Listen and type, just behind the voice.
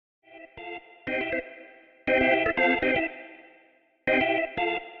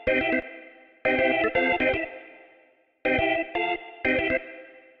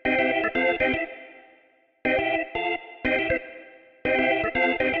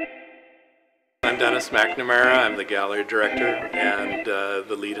Dennis McNamara. I'm the gallery director and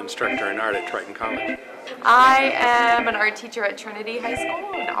the lead instructor in art at Triton College. I am an art teacher at Trinity High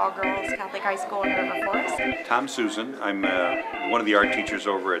School, an all-girls Catholic high school in River Forest. Tom Susan. I'm one of the art teachers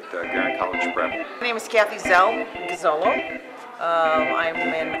over at Garen College Prep. My name is Kathy Gazzolo. I'm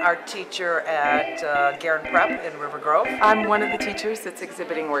an art teacher at Garen Prep in River Grove. I'm one of the teachers that's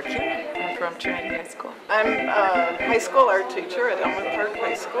exhibiting work here. I'm from Trinity High School. I'm a high school art teacher at Elmwood Park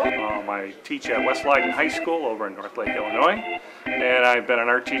High School. I teach at West Leyden High School over in North Lake, Illinois, and I've been an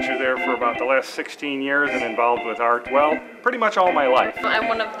art teacher there for about the last 16 years and involved with art, well, pretty much all my life. I'm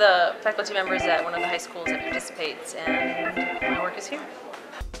one of the faculty members at one of the high schools that participates, and my work is here.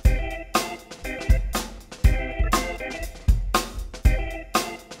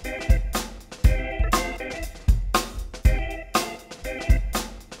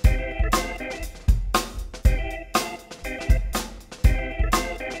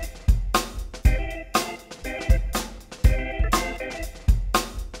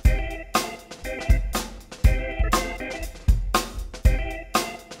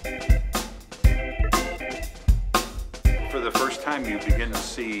 For the first time, you begin to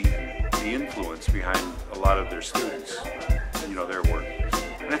see the influence behind a lot of their students, their work.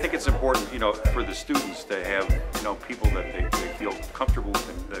 And I think it's important, for the students to have, people that they feel comfortable with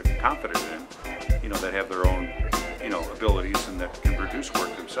and they're confident in, that have their own, abilities and that can produce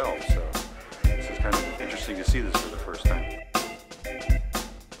work themselves. So this is kind of interesting to see this for the first time.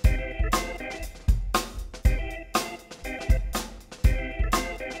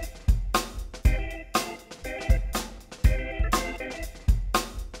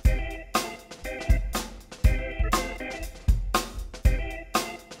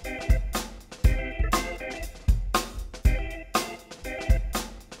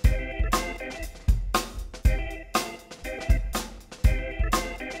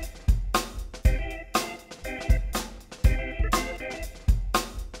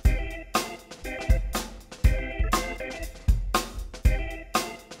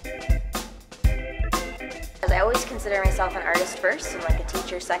 I always consider myself an artist first and like a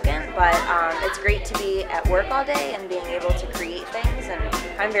teacher second, but it's great to be at work all day and being able to create things, and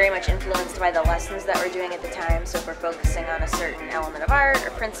I'm very much influenced by the lessons that we're doing at the time, so if we're focusing on a certain element of art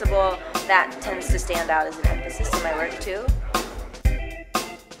or principle, that tends to stand out as an emphasis in my work too.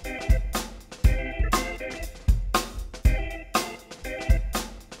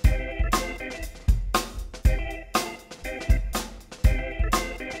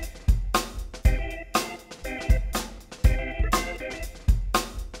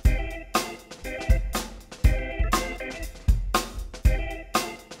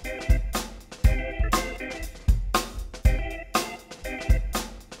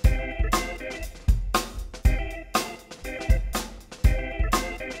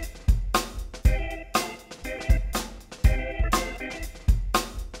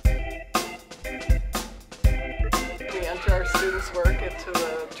 Our students' work into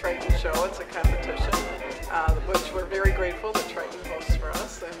the Triton show. It's a competition, which we're very grateful that Triton hosts for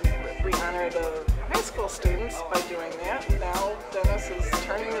us, and we honor the high school students by doing that. And now Dennis is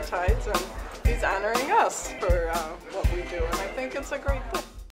turning the tides and he's honoring us for what we do, and I think it's a great thing.